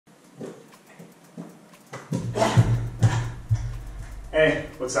Hey,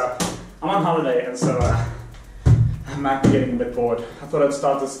 what's up? I'm on holiday and so I'm actually getting a bit bored. I thought I'd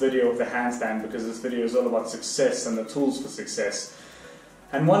start this video with the handstand because this video is all about success and the tools for success.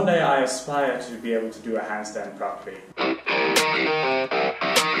 And one day I aspire to be able to do a handstand properly.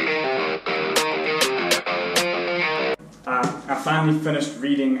 I finally finished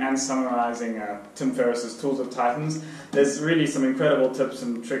reading and summarizing Tim Ferriss's Tools of Titans. There's really some incredible tips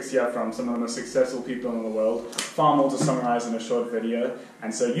and tricks here from some of the most successful people in the world, far more to summarize in a short video.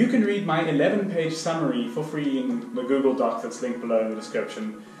 And so you can read my 11-page summary for free in the Google Doc that's linked below in the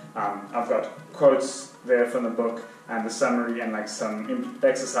description. I've got quotes there from the book and the summary and like some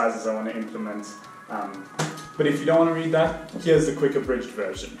exercises I want to implement. But if you don't want to read that, here's the quick abridged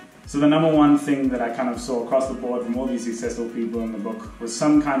version. So the number one thing that I kind of saw across the board from all these successful people in the book was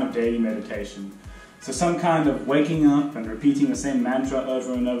some kind of daily meditation. So some kind of waking up and repeating the same mantra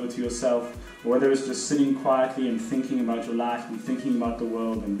over and over to yourself, or whether it's just sitting quietly and thinking about your life and thinking about the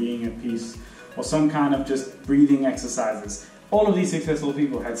world and being at peace, or some kind of just breathing exercises. All of these successful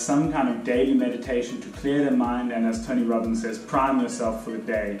people had some kind of daily meditation to clear their mind and, as Tony Robbins says, prime yourself for the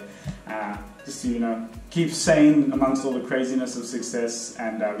day. Just to, keep sane amongst all the craziness of success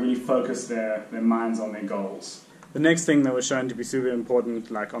and really focus their minds on their goals. The next thing that was shown to be super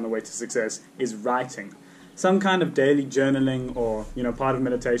important, like on the way to success, is writing. Some kind of daily journaling or, part of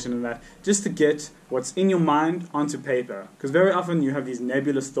meditation and that, just to get what's in your mind onto paper. Because very often you have these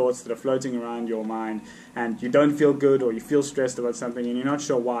nebulous thoughts that are floating around your mind and you don't feel good or you feel stressed about something and you're not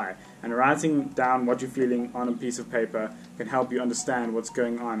sure why. And writing down what you're feeling on a piece of paper can help you understand what's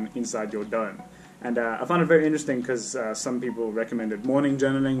going on inside your dome. And I found it very interesting because some people recommended morning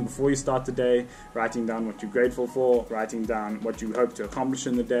journaling before you start the day, writing down what you're grateful for, writing down what you hope to accomplish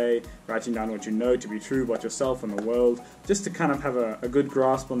in the day, writing down what you know to be true about yourself and the world, just to kind of have a good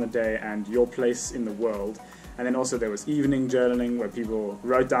grasp on the day and your place in the world. And then also there was evening journaling where people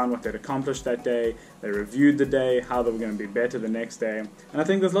wrote down what they'd accomplished that day, they reviewed the day, how they were going to be better the next day. And I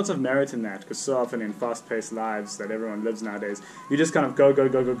think there's lots of merit in that because so often in fast-paced lives that everyone lives nowadays, you just kind of go,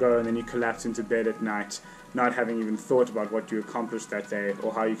 and then you collapse into bed at night, not having even thought about what you accomplished that day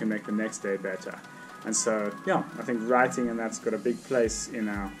or how you can make the next day better. And so, yeah, I think writing and that's got a big place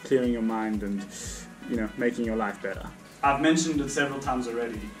in clearing your mind and, making your life better. I've mentioned it several times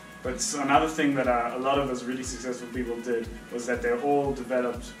already. But another thing that a lot of those really successful people did was that they all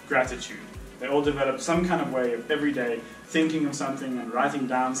developed gratitude. They all developed some kind of way of every day thinking of something and writing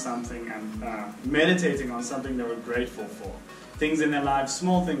down something and meditating on something they were grateful for. Things in their lives,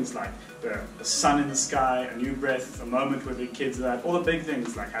 small things like the sun in the sky, a new breath, a moment with their kids, that all the big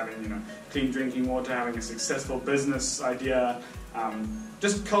things like having clean drinking water, having a successful business idea,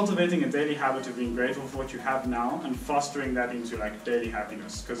 just cultivating a daily habit of being grateful for what you have now and fostering that into daily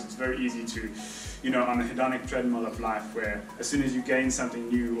happiness, because it's very easy to, on the hedonic treadmill of life where as soon as you gain something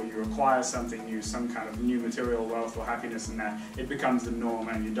new or you acquire something new, some kind of new material wealth or happiness in that, it becomes the norm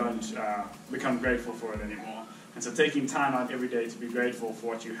and you don't become grateful for it anymore. And so taking time out every day to be grateful for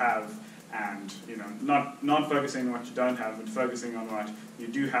what you have and, not focusing on what you don't have, but focusing on what you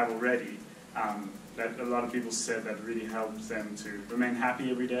do have already, that a lot of people said that really helped them to remain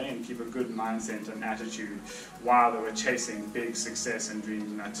happy every day and keep a good mindset and attitude while they were chasing big success and dreams,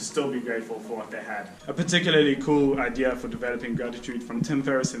 to still be grateful for what they had. A particularly cool idea for developing gratitude from Tim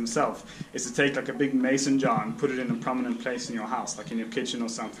Ferriss himself is to take a big mason jar and put it in a prominent place in your house, like in your kitchen or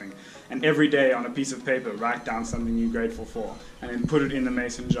something, and every day on a piece of paper write down something you're grateful for and then put it in the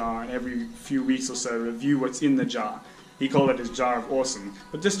mason jar, and every few weeks or so review what's in the jar. He called it his jar of awesome.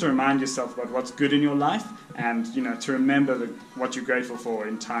 But just to remind yourself about what's good in your life and, to remember what you're grateful for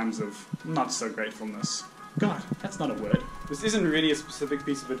in times of not so gratefulness. God, that's not a word. This isn't really a specific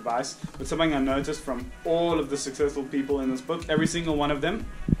piece of advice, but something I noticed from all of the successful people in this book, every single one of them,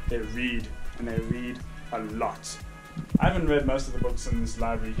 they read, and they read a lot. I haven't read most of the books in this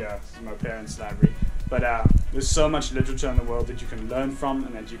library here, this is my parents' library, but there's so much literature in the world that you can learn from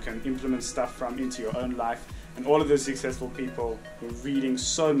and that you can implement stuff from into your own life. And all of those successful people were reading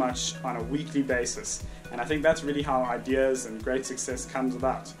so much on a weekly basis. And I think that's really how ideas and great success comes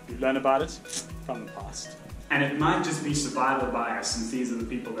about. You learn about it from the past. And it might just be survival bias, since these are the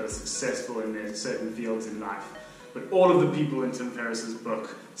people that are successful in their certain fields in life. But all of the people in Tim Ferriss's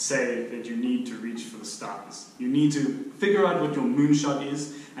book say that you need to reach for the stars. You need to figure out what your moonshot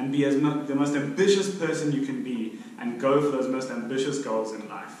is and be the most ambitious person you can be and go for those most ambitious goals in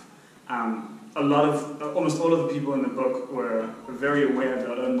life. Almost all of the people in the book were very aware of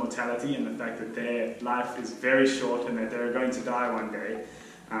their own mortality and the fact that their life is very short and that they're going to die one day.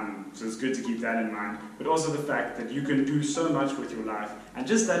 So it's good to keep that in mind. But also the fact that you can do so much with your life, and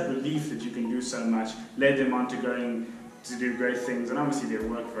just that belief that you can do so much led them on to going to do great things, and obviously they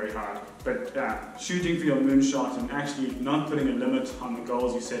work very hard, but shooting for your moonshot and actually not putting a limit on the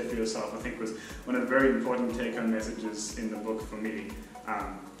goals you set for yourself, I think was one of the very important take-home messages in the book for me.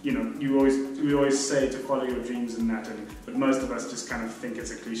 You know, we always say to follow your dreams and that, but most of us just kind of think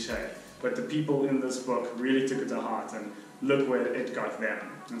it's a cliche. But the people in this book really took it to heart, and look where it got them.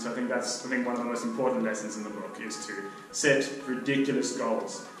 And so I think that's one of the most important lessons in the book, is to set ridiculous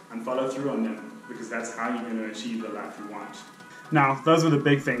goals and follow through on them, because that's how you're going to achieve the life you want. Now, those were the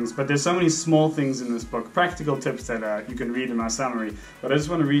big things, but there's so many small things in this book, practical tips that you can read in my summary. But I just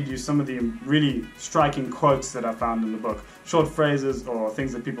want to read you some of the really striking quotes that I found in the book. Short phrases or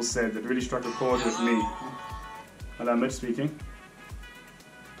things that people said that really struck a chord with me. Hello, Mitch speaking.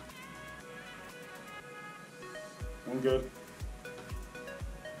 All good.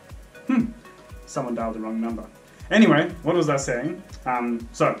 Someone dialed the wrong number. Anyway, what was I saying?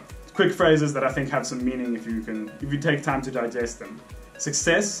 So, quick phrases that I think have some meaning if you take time to digest them.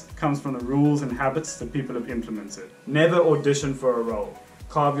 Success comes from the rules and habits that people have implemented. Never audition for a role.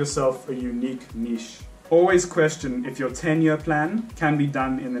 Carve yourself a unique niche. Always question if your 10-year plan can be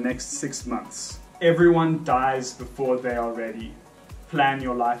done in the next 6 months. Everyone dies before they are ready. Plan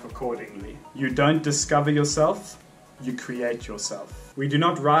your life accordingly. You don't discover yourself, you create yourself. We do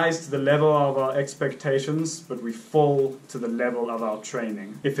not rise to the level of our expectations, but we fall to the level of our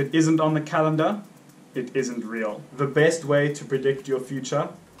training. If it isn't on the calendar, it isn't real. The best way to predict your future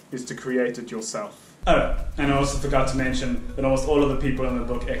is to create it yourself. Oh, and I also forgot to mention that almost all of the people in the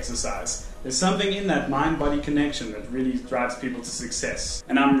book exercise. There's something in that mind-body connection that really drives people to success.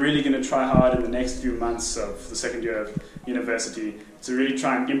 And I'm really going to try hard in the next few months of the second year of university to really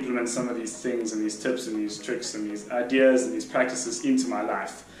try and implement some of these things and these tips and these tricks and these ideas and these practices into my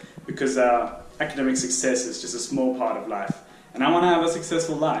life. Because academic success is just a small part of life. And I want to have a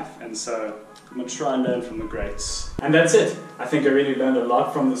successful life, and so I'm going to try and learn from the greats. And that's it. I think I really learned a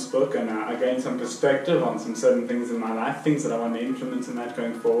lot from this book, and I gained some perspective on some certain things in my life, things that I want to implement in that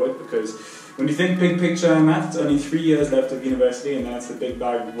going forward, because when you think big picture in that, it's only 3 years left of university, and that's the big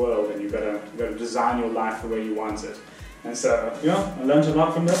big world, and you've got to design your life the way you want it. And so, yeah, I learned a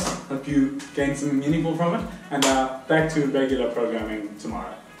lot from this. Hope you gained some meaningful from it, and back to regular programming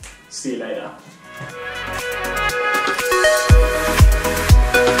tomorrow. See you later.